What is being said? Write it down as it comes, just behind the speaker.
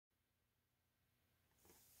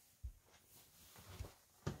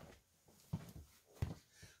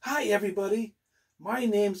Hi everybody, my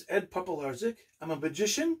name's Ed Popielarczyk. I'm a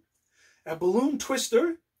magician, a balloon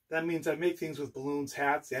twister. That means I make things with balloons,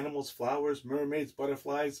 hats, animals, flowers, mermaids,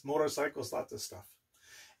 butterflies, motorcycles, lots of stuff.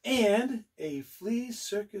 And a Flea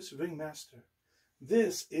Circus ringmaster.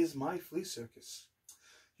 This is my Flea Circus.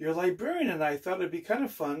 Your librarian and I thought it'd be kind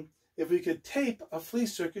of fun if we could tape a Flea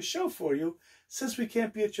Circus show for you, since we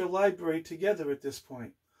can't be at your library together at this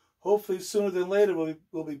point. Hopefully sooner than later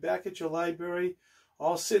we'll be back at your library,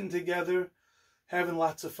 all sitting together, having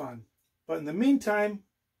lots of fun. But in the meantime,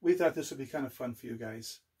 we thought this would be kind of fun for you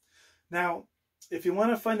guys. Now, if you want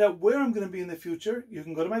to find out where I'm going to be in the future, you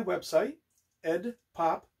can go to my website,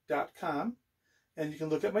 edpop.com, and you can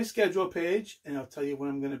look at my schedule page, and I'll tell you when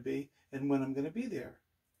I'm going to be and when I'm going to be there.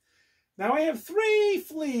 Now, I have 3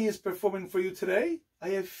 fleas performing for you today. I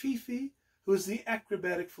have Fifi, who is the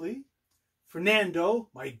acrobatic flea, Fernando,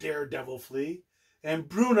 my daredevil flea, and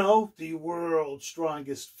Bruno, the world's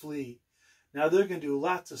strongest flea. Now they're going to do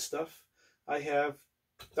lots of stuff. I have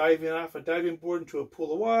diving off a diving board into a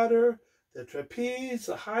pool of water, the trapeze,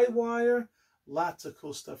 the high wire, lots of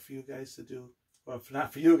cool stuff for you guys to do. Well,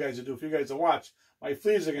 not for you guys to do, for you guys to watch. My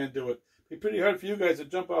fleas are going to do it. It'd be pretty hard for you guys to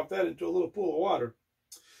jump off that into a little pool of water.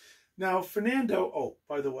 Now Fernando, oh,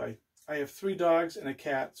 by the way, I have 3 dogs and a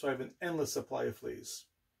cat, so I have an endless supply of fleas.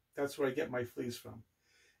 That's where I get my fleas from.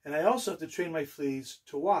 And I also have to train my fleas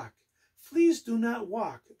to walk. Fleas do not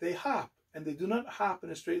walk, they hop. And they do not hop in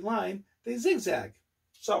a straight line, they zigzag.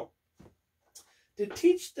 So, to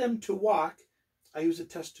teach them to walk, I use a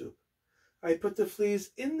test tube. I put the fleas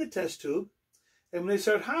in the test tube, and when they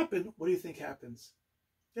start hopping, what do you think happens?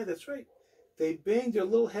 Yeah, that's right. They bang their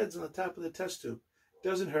little heads on the top of the test tube.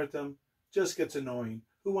 Doesn't hurt them, just gets annoying.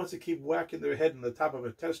 Who wants to keep whacking their head on the top of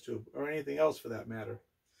a test tube, or anything else for that matter?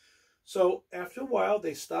 So after a while,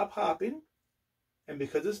 they stop hopping, and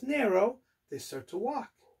because it's narrow, they start to walk.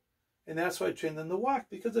 And that's why I train them to walk,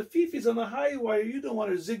 because if Fifi's on the high wire, you don't want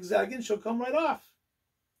her zigzagging, she'll come right off.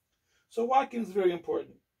 So walking is very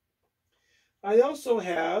important. I also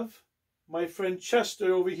have my friend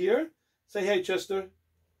Chester over here. Say hey, Chester.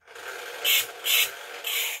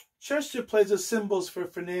 Chester plays the cymbals for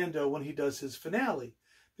Fernando when he does his finale,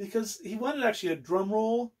 because he wanted actually a drum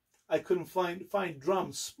roll. I couldn't find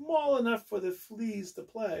drums small enough for the fleas to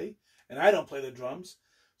play, and I don't play the drums.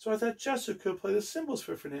 So I thought Chester could play the cymbals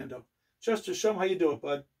for Fernando. Chester, show him how you do it,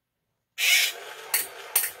 bud.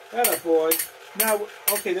 Atta boy. Now,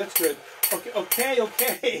 okay, that's good.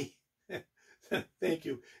 Okay. Thank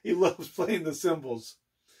you. He loves playing the cymbals.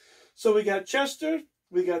 So we got Chester,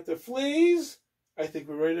 we got the fleas. I think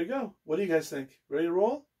we're ready to go. What do you guys think? Ready to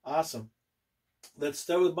roll? Awesome. Let's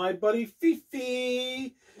start with my buddy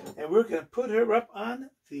Fifi. And we're going to put her up on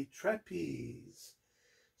the trapeze.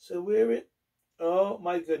 So oh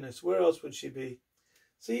my goodness, where else would she be?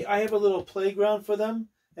 See, I have a little playground for them.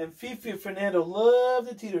 And Fifi and Fernando love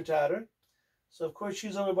the teeter-totter. So of course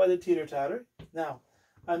she's over by the teeter-totter. Now,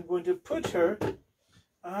 I'm going to put her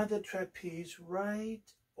on the trapeze right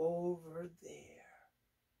over there.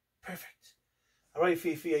 Perfect. All right,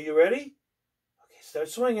 Fifi, are you ready? Okay, start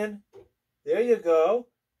swinging. There you go.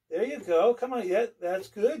 There you go. Come on. Yeah, that's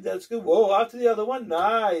good. That's good. Whoa, out to the other one.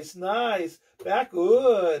 Nice, nice. Back.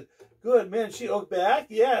 Good. Good, man. Back.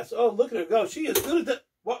 Yes. Oh, look at her go. She is good at that.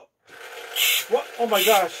 What? What? Oh, my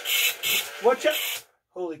gosh. Watch out.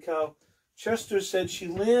 Holy cow. Chester said she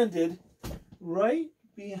landed right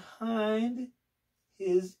behind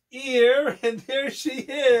his ear, and there she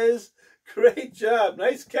is. Great job.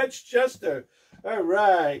 Nice catch, Chester. All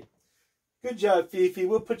right. Good job, Fifi.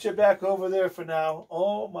 We'll put you back over there for now.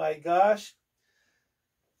 Oh, my gosh.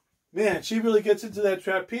 Man, she really gets into that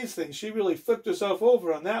trapeze thing. She really flipped herself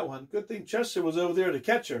over on that one. Good thing Chester was over there to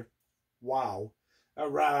catch her. Wow. All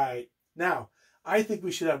right. Now, I think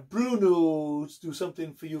we should have Bruno do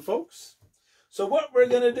something for you folks. So what we're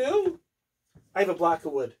going to do, I have a block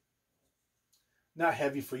of wood. Not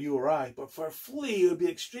heavy for you or I, but for a flea, it would be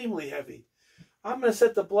extremely heavy. I'm going to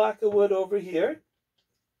set the block of wood over here.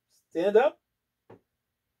 Stand up.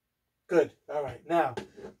 Good. All right. Now,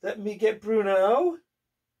 let me get Bruno.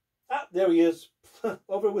 Ah, there he is.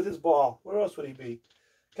 Over with his ball. Where else would he be?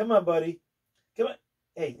 Come on, buddy. Come on.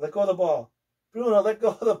 Hey, let go of the ball. Bruno, let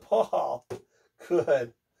go of the ball.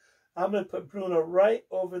 Good. I'm going to put Bruno right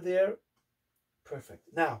over there. Perfect.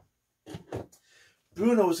 Now,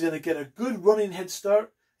 Bruno is going to get a good running head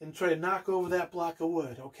start and try to knock over that block of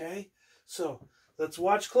wood, okay? So, let's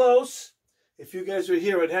watch close. If you guys were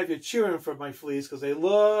here, I'd have you cheering for my fleas because they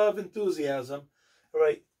love enthusiasm. All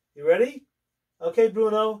right, you ready? Okay,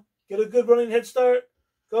 Bruno, get a good running head start.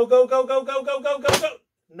 Go, go, go, go, go, go, go, go, go.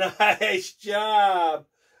 Nice job.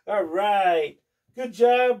 All right. Good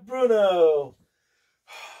job, Bruno.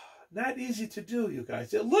 Not easy to do, you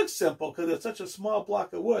guys. It looks simple because it's such a small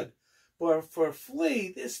block of wood. But for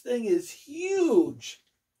Flea, this thing is huge.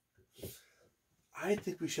 I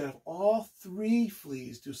think we should have all 3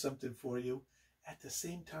 fleas do something for you at the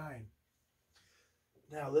same time.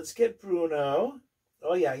 Now, let's get Bruno.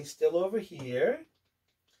 Oh, yeah, he's still over here.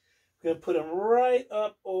 We're going to put him right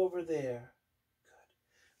up over there.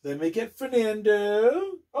 Good. Then we get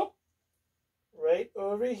Fernando. Oh, right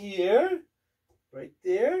over here. Right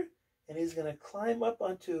there. And he's going to climb up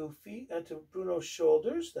onto Bruno's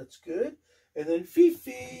shoulders. That's good. And then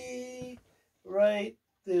Fifi, right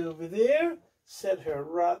over there. Set her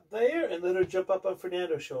right there and let her jump up on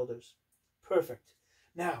Fernando's shoulders. Perfect.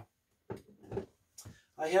 Now,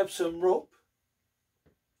 I have some rope.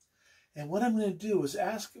 And what I'm going to do is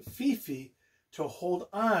ask Fifi to hold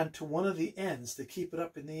on to one of the ends to keep it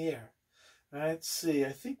up in the air. Let's see.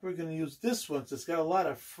 I think we're going to use this one. So it's got a lot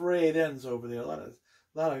of frayed ends over there. A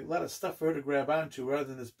lot of stuff for her to grab onto rather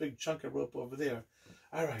than this big chunk of rope over there.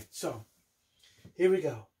 All right. So here we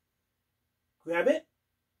go. Grab it.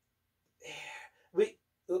 Wait.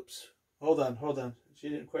 Oops. Hold on. She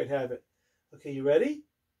didn't quite have it. Okay, you ready?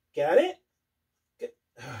 Got it?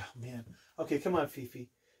 Oh, man. Okay, come on, Fifi.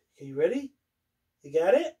 Okay, you ready? You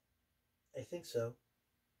got it? I think so.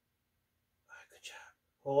 Oh, good job.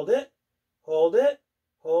 Hold it. Hold it.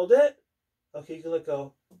 Hold it. Okay, you can let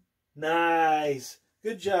go. Nice.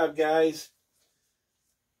 Good job, guys.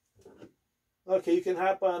 Okay, you can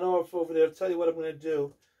hop on over there. I'll tell you what I'm going to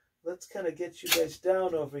do. Let's kind of get you guys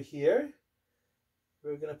down over here.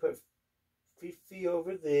 We're going to put Fifi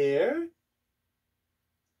over there.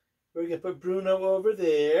 We're going to put Bruno over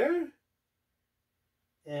there.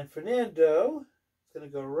 And Fernando is going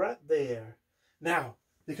to go right there. Now,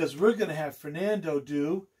 because we're going to have Fernando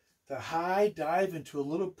do the high dive into a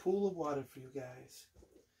little pool of water for you guys.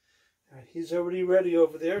 All right, he's already ready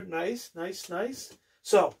over there. Nice, nice, nice.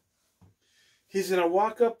 So, he's going to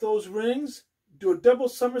walk up those rings, do a double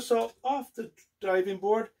somersault off the diving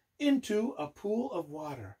board into a pool of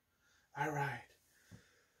water. All right.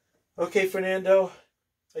 Okay, Fernando.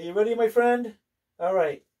 Are you ready, my friend? All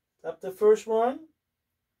right. Up the first one.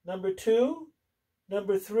 Number 2.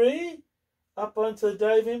 Number 3. Up onto the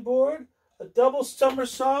diving board. A double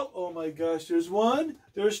somersault. Oh, my gosh. There's 1.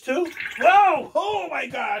 There's 2. Whoa! Oh, my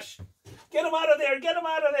gosh. Get him out of there. Get him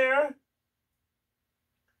out of there.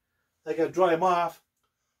 I got to dry him off.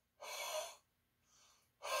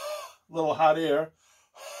 A little hot air.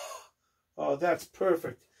 Oh, that's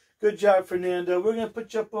perfect. Good job, Fernando. We're going to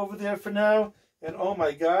put you up over there for now. And oh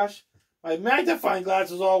my gosh, my magnifying glass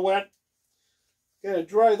is all wet. Got to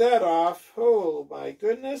dry that off. Oh my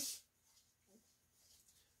goodness.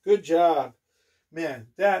 Good job. Man,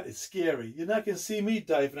 that is scary. You're not going to see me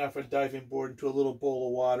diving off a diving board into a little bowl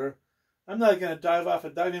of water. I'm not going to dive off a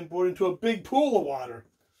diving board into a big pool of water.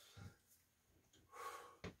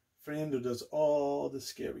 Fernando does all the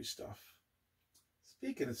scary stuff.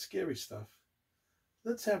 Speaking of scary stuff,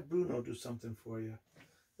 let's have Bruno do something for you.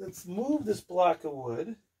 Let's move this block of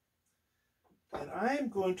wood. And I'm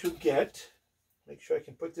going to make sure I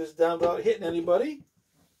can put this down without hitting anybody,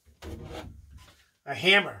 a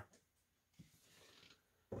hammer.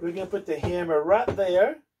 We're going to put the hammer right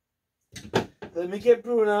there. Let me get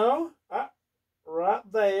Bruno. Right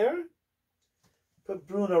there. Put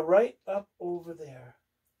Bruno right up over there.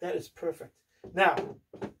 That is perfect. Now,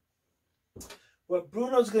 what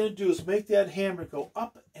Bruno's going to do is make that hammer go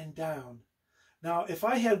up and down. Now, if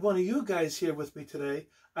I had one of you guys here with me today,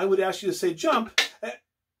 I would ask you to say jump.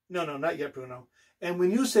 No, not yet, Bruno. And when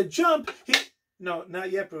you said jump, no,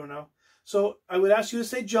 not yet, Bruno. So I would ask you to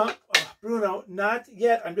say jump. Oh, Bruno, not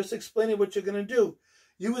yet. I'm just explaining what you're going to do.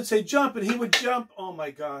 You would say jump, and he would jump. Oh, my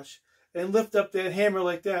gosh. And lift up that hammer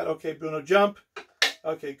like that. Okay, Bruno, jump.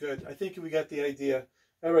 Okay, good. I think we got the idea.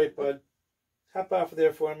 All right, bud. Hop off of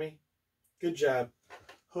there for me. Good job.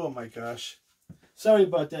 Oh, my gosh. Sorry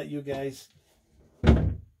about that, you guys.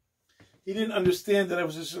 He didn't understand that I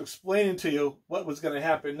was just explaining to you what was going to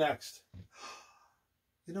happen next.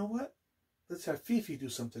 You know what? Let's have Fifi do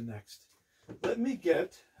something next.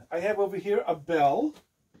 I have over here a bell.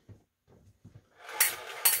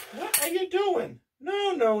 What are you doing?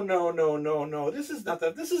 No. This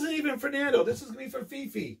isn't even Fernando. This is going to be for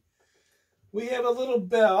Fifi. We have a little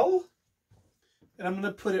bell. And I'm going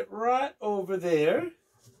to put it right over there.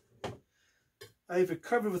 I have it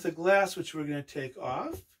covered with a glass, which we're going to take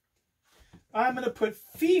off. I'm going to put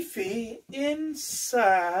Fifi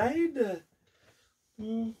inside.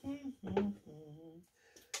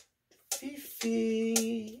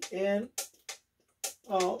 Fifi, and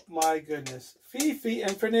Oh my goodness. Fifi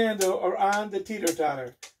and Fernando are on the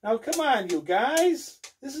teeter-totter. Now come on, you guys.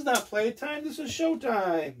 This is not playtime, this is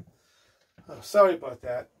showtime. Oh, sorry about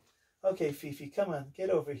that. Okay, Fifi, come on, get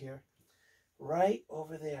over here. Right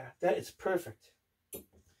over there. That is perfect.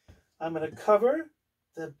 I'm going to cover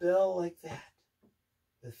the bell like that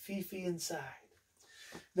with Fifi inside.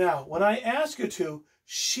 Now, when I ask her to,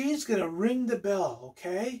 she's going to ring the bell,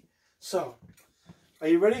 okay? So, are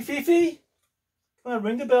you ready, Fifi? Come on,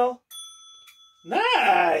 ring the bell.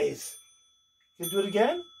 Nice! Can you do it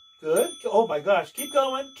again? Good. Oh my gosh, keep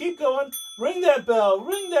going, keep going. Ring that bell,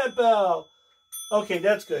 ring that bell. Okay,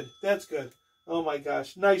 that's good, that's good. Oh my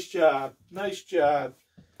gosh, nice job, nice job.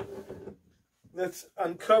 Let's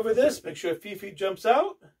uncover this, make sure Fifi jumps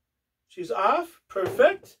out. She's off,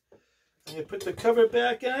 perfect. I'm going to put the cover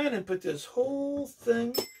back on and put this whole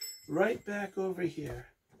thing right back over here.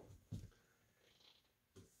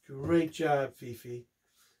 Great job, Fifi.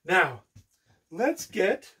 Now, let's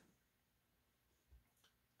get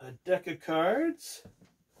a deck of cards.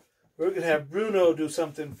 We're going to have Bruno do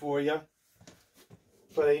something for you.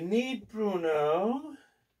 But I need Bruno.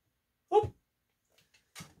 Oh,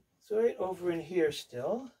 it's right over in here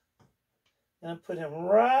still. And put him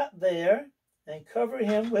right there and cover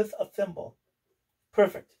him with a thimble.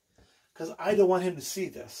 Perfect. Because I don't want him to see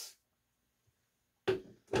this.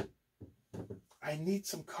 I need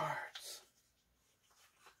some cards.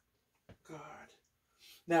 Good.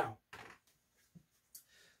 Now,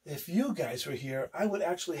 if you guys were here, I would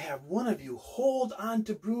actually have one of you hold on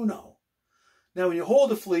to Bruno. Now, when you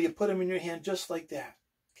hold a flea, you put him in your hand just like that,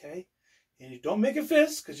 okay? And you don't make a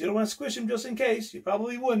fist, because you don't want to squish him just in case. You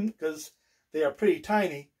probably wouldn't, because they are pretty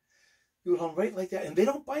tiny. You would hold them right like that, and they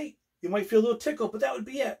don't bite. You might feel a little tickle, but that would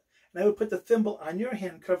be it. And I would put the thimble on your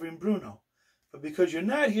hand covering Bruno. But because you're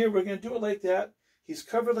not here, we're going to do it like that. He's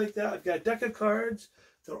covered like that. I've got a deck of cards.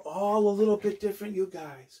 They're all a little bit different, you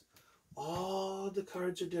guys. All the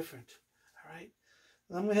cards are different, all right?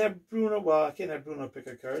 I'm going to have Bruno, well, I can't have Bruno pick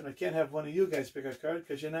a card, and I can't have one of you guys pick a card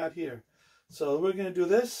because you're not here. So we're going to do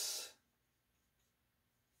this.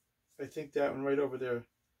 I think that one right over there.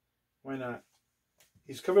 Why not?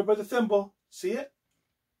 He's covered by the thimble. See it?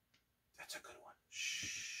 That's a good one.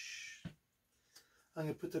 Shh. I'm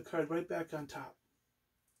going to put the card right back on top.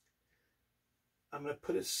 I'm going to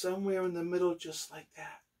put it somewhere in the middle just like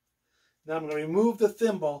that. Now I'm going to remove the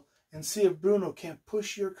thimble and see if Bruno can't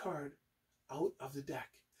push your card out of the deck.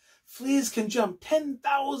 Fleas can jump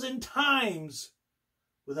 10,000 times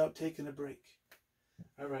without taking a break.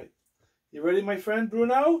 All right. You ready, my friend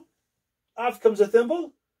Bruno? Off comes the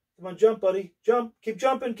thimble. Come on, jump, buddy. Jump. Keep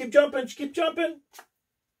jumping. Keep jumping. Keep jumping.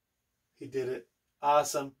 He did it.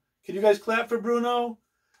 Awesome. Can you guys clap for Bruno?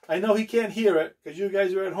 I know he can't hear it because you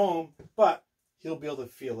guys are at home, but he'll be able to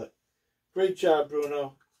feel it. Great job,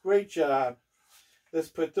 Bruno. Great job. Let's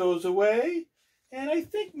put those away. And I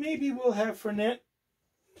think maybe we'll have Fernando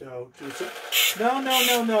do something.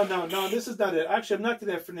 No. This is not it. Actually, I'm not going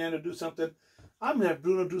to have Fernando do something. I'm going to have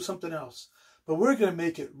Bruno do something else. But we're going to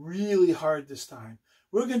make it really hard this time.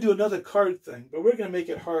 We're going to do another card thing, but we're going to make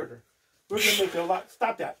it harder. We're going to make it a lot.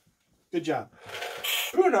 Stop that. Good job.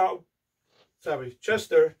 Bruno. Sorry,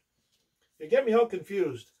 Chester. You get me all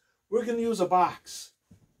confused. We're going to use a box.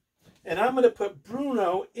 And I'm going to put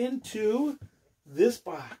Bruno into this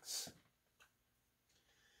box.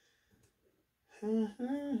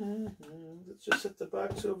 Let's just set the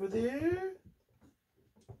box over there.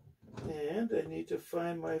 And I need to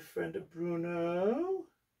find my friend Bruno.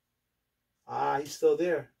 Ah, he's still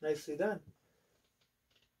there. Nicely done.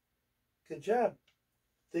 Good job.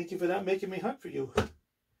 Thank you for not making me hunt for you.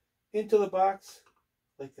 Into the box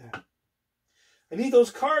like that. I need those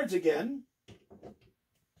cards again.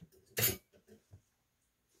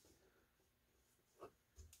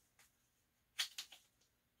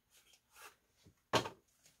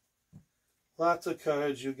 Lots of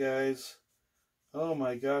cards, you guys. Oh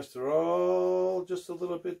my gosh, they're all just a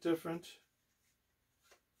little bit different.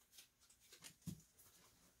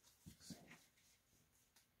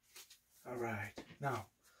 All right, now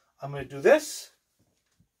I'm going to do this.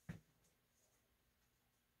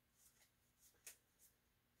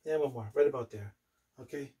 Yeah, one more, right about there.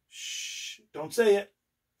 Okay, shh, don't say it.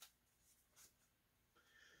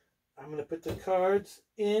 I'm going to put the cards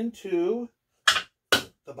into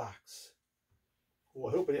the box. Oh,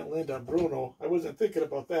 I hope I didn't land on Bruno. I wasn't thinking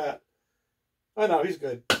about that. Oh, no, he's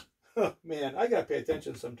good. Oh, man, I got to pay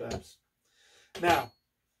attention sometimes. Now,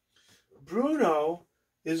 Bruno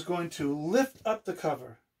is going to lift up the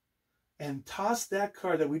cover and toss that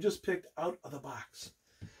card that we just picked out of the box.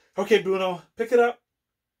 Okay, Bruno, pick it up.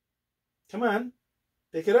 Come on.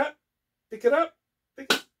 Pick it up. Pick it up.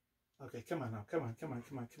 Pick it. Okay, come on now. Come on, come on,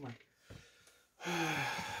 come on, come on.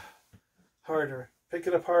 Harder. Pick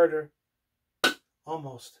it up harder.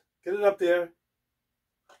 Almost. Get it up there.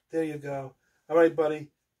 There you go. All right, buddy.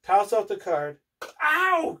 Toss out the card.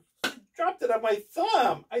 Ow! He dropped it on my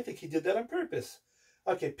thumb. I think he did that on purpose.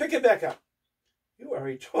 Okay, pick it back up. You are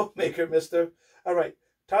a troublemaker, mister. All right,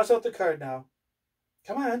 toss out the card now.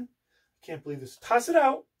 Come on. I can't believe this. Toss it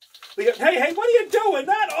out. Hey, what are you doing?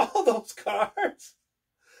 Not all those cards.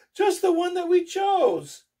 Just the one that we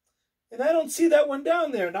chose. And I don't see that one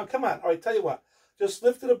down there. Now, come on. All right, tell you what. Just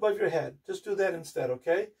lift it above your head. Just do that instead,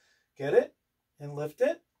 okay? Get it? And lift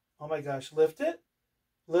it. Oh, my gosh. Lift it.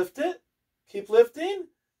 Lift it. Keep lifting.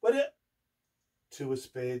 Two of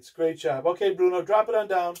spades. Great job. Okay, Bruno, drop it on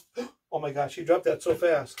down. Oh, my gosh. He dropped that so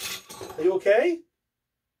fast. Are you okay?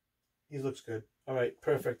 He looks good. All right,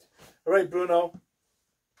 perfect. All right, Bruno.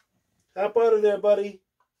 Hop out of there, buddy.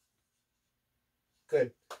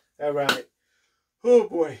 Good. All right. Oh,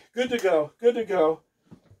 boy. Good to go. Good to go.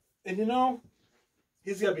 And, you know,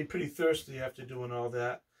 he's got to be pretty thirsty after doing all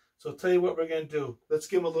that. So I'll tell you what we're going to do. Let's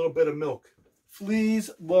give him a little bit of milk.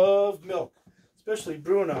 Fleas love milk, especially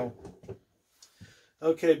Bruno.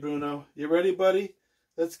 Okay, Bruno. You ready, buddy?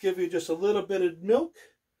 Let's give you just a little bit of milk.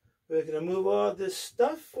 We're going to move all this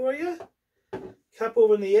stuff for you. Cup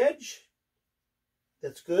over on the edge.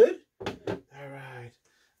 That's good. All right.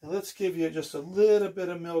 Now let's give you just a little bit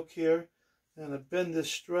of milk here. I'm going to bend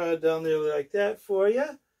this straw down there like that for you.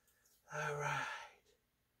 All right.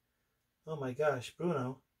 Oh my gosh,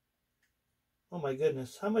 Bruno. Oh my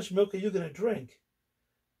goodness. How much milk are you going to drink?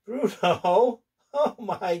 Bruno. Oh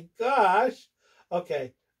my gosh.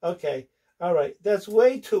 Okay. Okay. All right. That's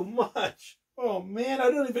way too much. Oh man,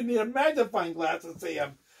 I don't even need a magnifying glass to see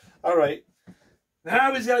him. All right.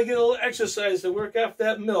 Now he's got to get a little exercise to work off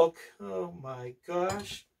that milk. Oh my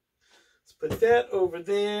gosh. Let's put that over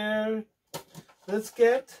there. Let's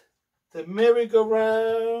get the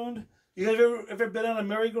merry-go-round. You guys ever been on a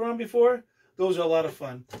merry-go-round before? Those are a lot of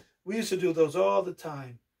fun. We used to do those all the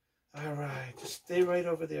time. All right. Just stay right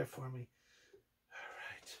over there for me.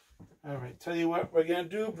 All right. All right. Tell you what we're going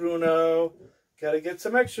to do, Bruno. Got to get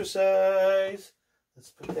some exercise.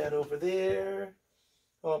 Let's put that over there.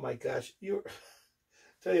 Oh, my gosh.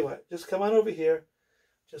 Tell you what. Just come on over here.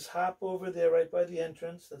 Just hop over there right by the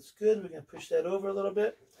entrance. That's good. We're going to push that over a little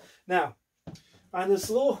bit. Now, on this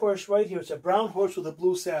little horse right here, it's a brown horse with a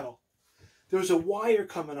blue saddle. There's a wire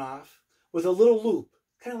coming off with a little loop,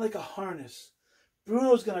 kind of like a harness.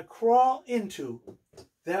 Bruno's going to crawl into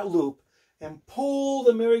that loop and pull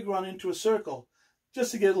the merry-go-round into a circle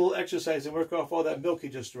just to get a little exercise and work off all that milk he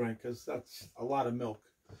just drank, because that's a lot of milk.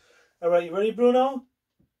 All right, you ready, Bruno?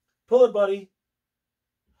 Pull it, buddy.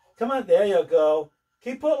 Come on, there you go.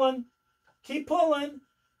 Keep pulling. Keep pulling.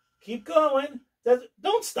 Keep going.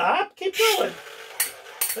 Don't stop. Keep going.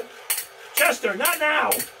 Chester, not now.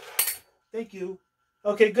 Thank you.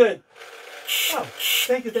 Okay, good. Oh,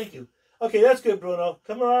 thank you, thank you. Okay, that's good, Bruno.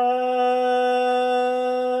 Come on.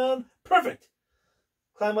 Perfect.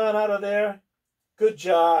 Climb on out of there. Good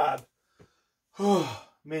job. Oh,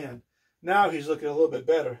 man. Now he's looking a little bit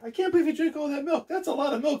better. I can't believe he drank all that milk. That's a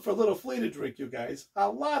lot of milk for a little flea to drink, you guys. A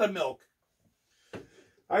lot of milk.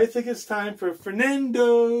 I think it's time for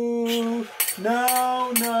Fernando.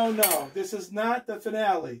 No, no, no. This is not the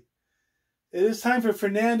finale. It is time for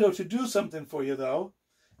Fernando to do something for you, though.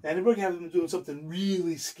 And we're going to have him doing something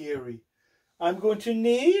really scary. I'm going to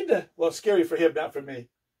need, well, scary for him, not for me.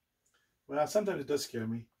 Well, sometimes it does scare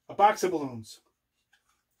me. A box of balloons.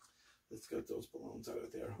 Let's get those balloons out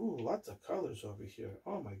of there. Ooh, lots of colors over here.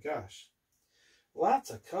 Oh, my gosh. Lots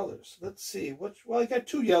of colors. Let's see. Well, I got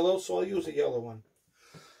 2 yellows, so I'll use a yellow one.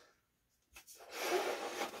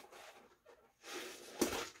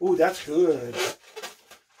 Ooh, that's good.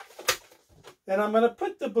 And I'm going to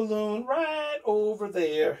put the balloon right over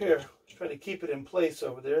there. Here, try to keep it in place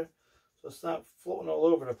over there so it's not floating all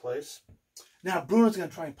over the place. Now, Bruno's going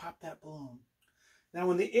to try and pop that balloon. Now,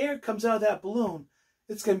 when the air comes out of that balloon,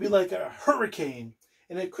 it's going to be like a hurricane.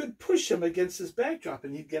 And it could push him against this backdrop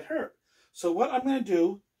and he'd get hurt. So what I'm going to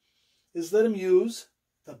do is let him use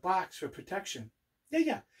the box for protection.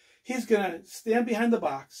 Yeah. He's going to stand behind the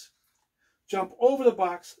box, jump over the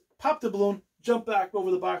box, pop the balloon, jump back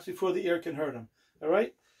over the box before the air can hurt him. All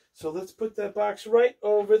right? So let's put that box right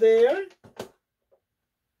over there.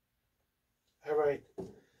 All right.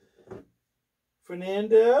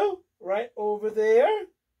 Fernando, right over there.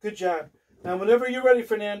 Good job. Now, whenever you're ready,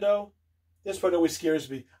 Fernando, this part always scares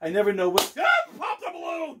me. I never know what... Ah! Pop the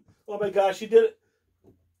balloon! Oh, my gosh, he did it.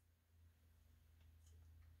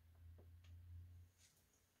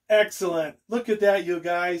 Excellent. Look at that, you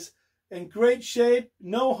guys. in great shape,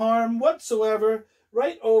 no harm whatsoever,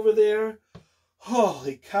 right over there.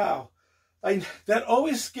 Holy cow. That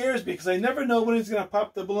always scares me because I never know when he's going to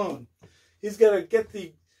pop the balloon. He's got to get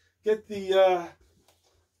the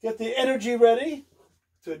energy ready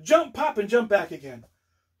to jump, pop, and jump back again.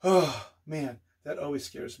 Oh, man, that always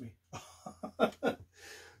scares me.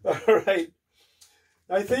 All right.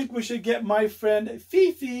 I think we should get my friend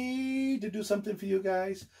Fifi to do something for you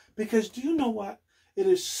guys. Because do you know what? It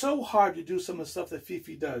is so hard to do some of the stuff that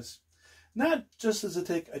Fifi does. Not just does it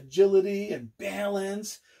take agility and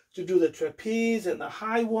balance to do the trapeze and the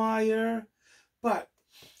high wire, but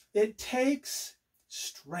it takes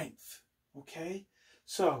strength, okay?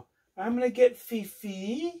 So I'm going to get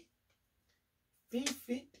Fifi.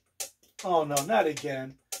 Fifi. Oh, no, not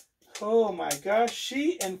again. Oh, my gosh.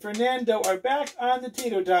 She and Fernando are back on the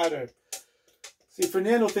teeter-totter. See,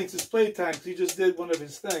 Fernando thinks it's playtime because he just did one of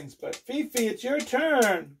his things. But Fifi, it's your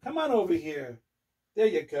turn. Come on over here. There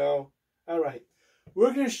you go. All right.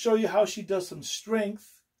 We're going to show you how she does some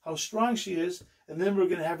strength, how strong she is, and then we're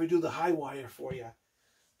going to have her do the high wire for you.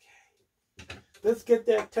 Okay. Let's get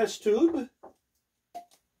that test tube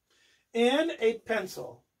and a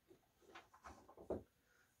pencil.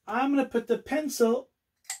 I'm going to put the pencil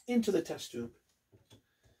into the test tube.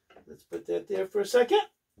 Let's put that there for a second.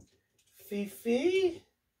 Fifi,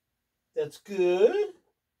 that's good.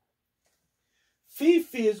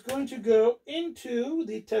 Fifi is going to go into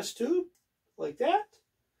the test tube like that.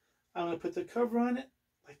 I'm going to put the cover on it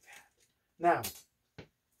like that. Now,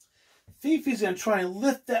 Fifi's going to try and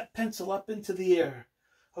lift that pencil up into the air.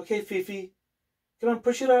 Okay, Fifi, come on,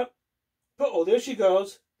 push it up. Oh, there she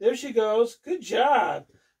goes. There she goes. Good job.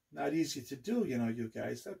 Not easy to do, you know, you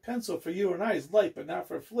guys. That pencil for you and I is light, but not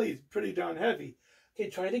for Flea. It's pretty darn heavy. Okay,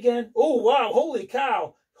 try it again. Oh, wow. Holy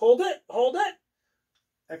cow. Hold it. Hold it.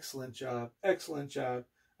 Excellent job. Excellent job.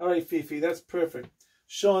 All right, Fifi, that's perfect.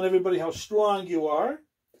 Showing everybody how strong you are.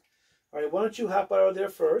 All right, why don't you hop out of there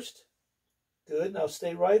first? Good. Now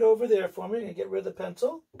stay right over there for me and get rid of the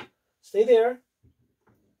pencil. Stay there.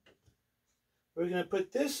 We're going to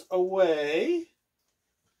put this away.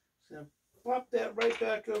 So plop that right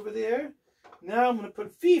back over there. Now I'm going to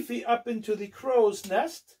put Fifi up into the crow's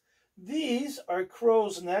nest. These are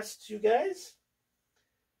crow's nests, you guys.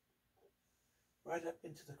 Right up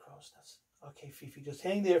into the crow's nest. Okay, Fifi, just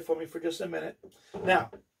hang there for me for just a minute. Now,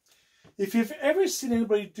 if you've ever seen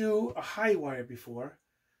anybody do a high wire before,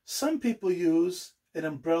 some people use an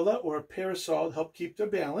umbrella or a parasol to help keep their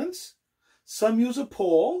balance. Some use a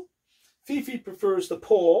pole. Fifi prefers the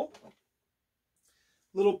pole.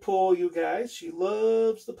 Little pole, you guys. She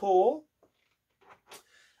loves the pole.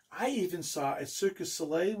 I even saw at Circus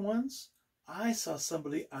Soleil once, I saw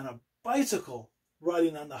somebody on a bicycle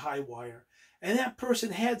riding on the high wire. And that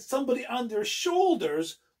person had somebody on their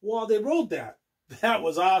shoulders while they rode that. That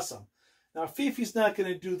was awesome. Now, Fifi's not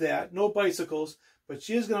going to do that. No bicycles. But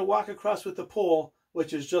she is going to walk across with the pole,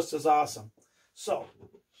 which is just as awesome. So,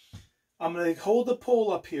 I'm going to hold the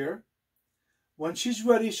pole up here. When she's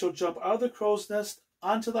ready, she'll jump out of the crow's nest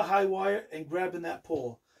onto the high wire and grab in that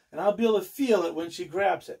pole. And I'll be able to feel it when she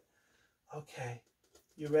grabs it. Okay.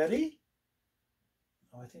 You ready?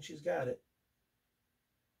 Oh, I think she's got it.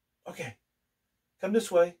 Okay. Come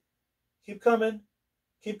this way. Keep coming.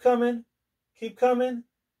 Keep coming. Keep coming.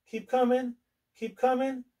 Keep coming. Keep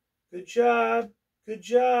coming. Good job. Good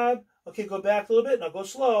job. Okay, go back a little bit. Now go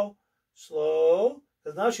slow. Slow.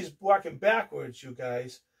 Because now she's walking backwards, you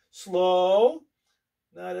guys. Slow.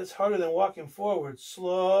 Now that's harder than walking forward.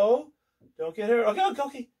 Slow. Don't get her. Okay, okay,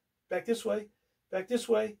 okay. Back this way. Back this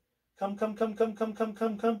way. Come, come, come, come, come, come,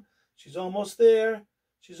 come, come. She's almost there.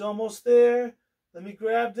 She's almost there. Let me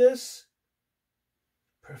grab this.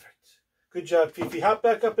 Perfect. Good job, Fifi. Hop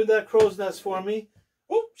back up in that crow's nest for me.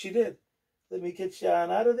 Oh, she did. Let me get you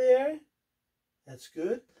on out of there. That's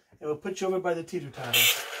good. And we'll put you over by the teeter-totter.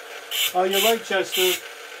 Oh, you're right, Chester.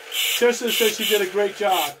 Chester says she did a great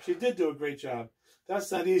job. She did do a great job.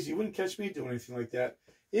 That's not easy. You wouldn't catch me doing anything like that.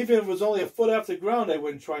 Even if it was only a foot off the ground, I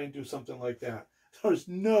wouldn't try and do something like that. There's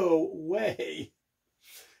no way.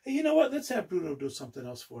 Hey, you know what? Let's have Bruno do something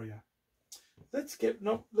else for you. Let's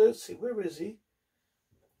see. Where is he?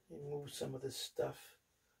 Let me move some of this stuff.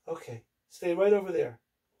 Okay. Stay right over there.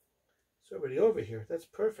 It's already over here. That's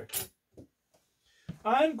perfect.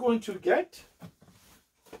 I'm going to get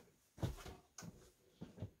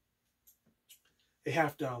a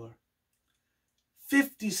 $50.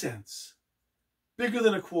 50 cents. Bigger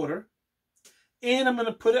than a quarter. And I'm going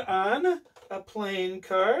to put it on a playing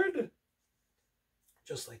card.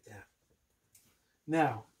 Just like that.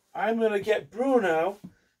 Now, I'm going to get Bruno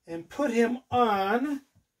and put him on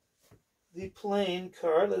the plain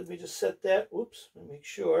card. Let me just set that. Oops, let me make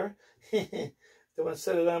sure. Don't want to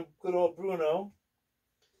set it on good old Bruno.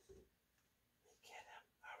 Get him.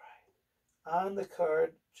 All right. On the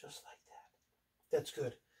card, just like that. That's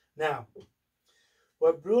good. Now,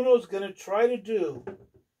 what Bruno's going to try to do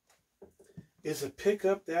is to pick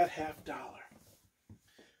up that $50.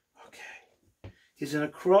 Okay. He's going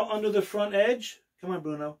to crawl under the front edge. Come on,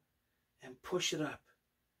 Bruno. And push it up.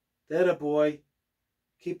 That a boy.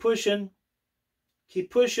 Keep pushing.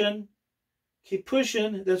 Keep pushing. Keep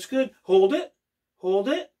pushing. That's good. Hold it. Hold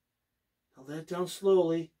it. Now let it down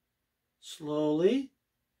slowly. Slowly.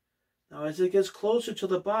 Now as it gets closer to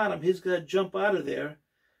the bottom, he's got to jump out of there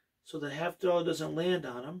so the $50 doesn't land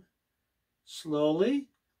on him. Slowly.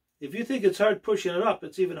 If you think it's hard pushing it up,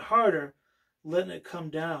 it's even harder letting it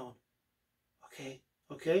come down. Okay.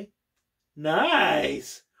 Okay.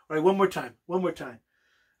 Nice. All right, one more time. One more time.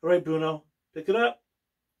 All right, Bruno. Pick it up.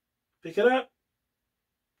 Pick it up.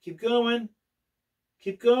 Keep going.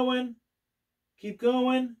 Keep going. Keep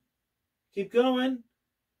going. Keep going.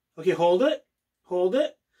 Okay, hold it. Hold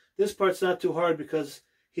it. This part's not too hard because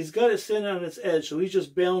he's got it sitting on its edge, so he's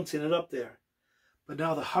just balancing it up there. But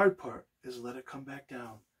now the hard part is let it come back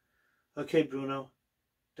down. Okay, Bruno.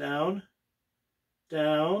 Down.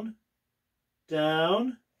 Down.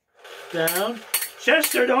 Down. Down.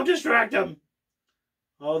 Chester, don't distract him.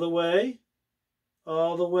 All the way.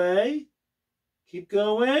 All the way. Keep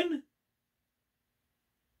going.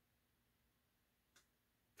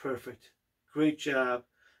 Perfect. Great job.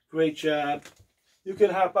 Great job. You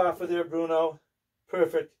can hop off of there, Bruno.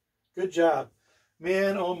 Perfect. Good job.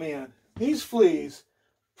 Man, oh man. These fleas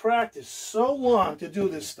practice so long to do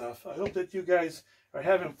this stuff. I hope that you guys are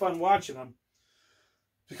having fun watching them.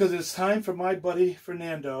 Because it's time for my buddy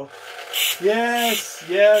Fernando. Yes,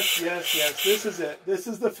 yes, yes, yes. This is it. This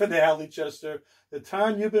is the finale, Chester. The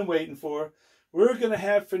time you've been waiting for. We're going to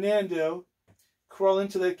have Fernando crawl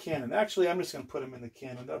into the cannon. Actually, I'm just going to put him in the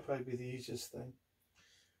cannon. That'll probably be the easiest thing.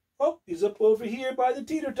 Oh, he's up over here by the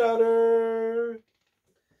teeter-totter.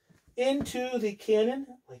 Into the cannon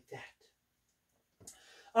like that.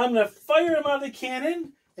 I'm going to fire him out of the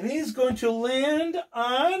cannon, and he's going to land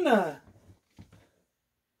on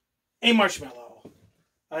a marshmallow.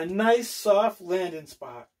 A nice, soft landing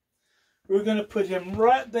spot. We're going to put him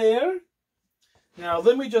right there. Now,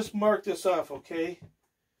 let me just mark this off, okay?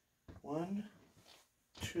 1,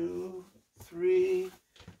 2, 3,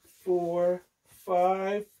 4,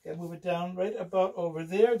 5. Got to move it down right about over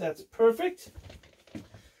there. That's perfect.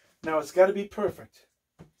 Now, it's got to be perfect.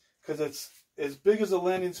 Because it's as big as a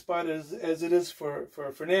landing spot as it is for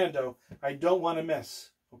Fernando. I don't want to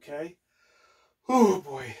miss, okay? Oh,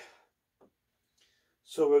 boy.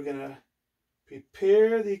 So we're going to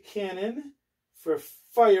prepare the cannon for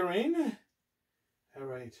firing. All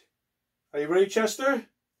right. Are you ready, Chester?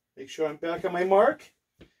 Make sure I'm back on my mark.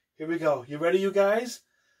 Here we go. You ready, you guys?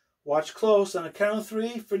 Watch close. On a count of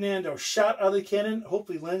 3, Fernando shot out of the cannon,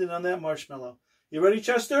 hopefully landed on that marshmallow. You ready,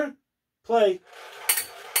 Chester? Play.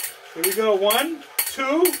 Here we go. 1,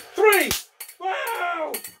 2, 3.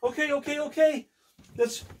 Wow! Okay, okay, okay.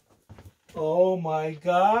 Let's... Oh, my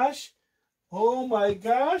gosh. Oh my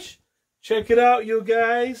gosh. Check it out, you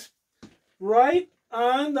guys. Right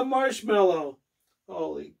on the marshmallow.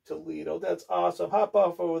 Holy Toledo. That's awesome. Hop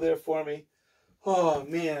off over there for me. Oh,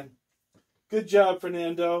 man. Good job,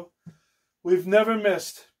 Fernando. We've never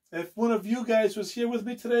missed. If one of you guys was here with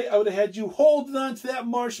me today, I would have had you holding on to that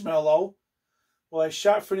marshmallow while I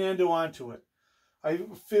shot Fernando onto it. I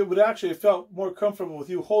would actually have felt more comfortable with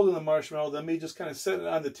you holding the marshmallow than me just kind of sitting it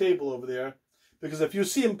on the table over there. Because if you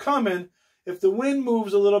see him coming, if the wind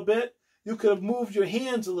moves a little bit, you could have moved your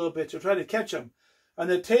hands a little bit to try to catch them. On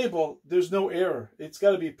the table, there's no error. It's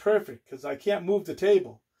got to be perfect because I can't move the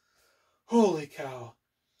table. Holy cow.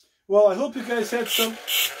 Well, I hope you guys had some...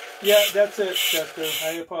 Yeah, that's it, Chester.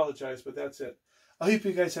 I apologize, but that's it. I hope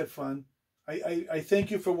you guys had fun. I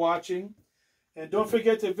thank you for watching. And don't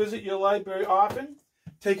forget to visit your library often.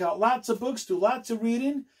 Take out lots of books, do lots of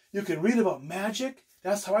reading. You can read about magic.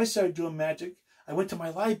 That's how I started doing magic. I went to my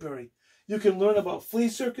library. You can learn about flea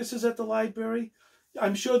circuses at the library.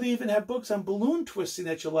 I'm sure they even have books on balloon twisting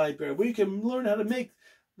at your library where you can learn how to make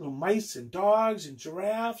little mice and dogs and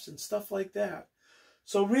giraffes and stuff like that.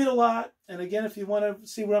 So read a lot. And again, if you want to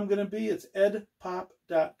see where I'm going to be, it's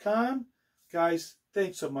edpop.com. Guys,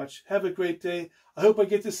 thanks so much. Have a great day. I hope I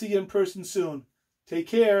get to see you in person soon. Take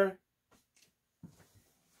care.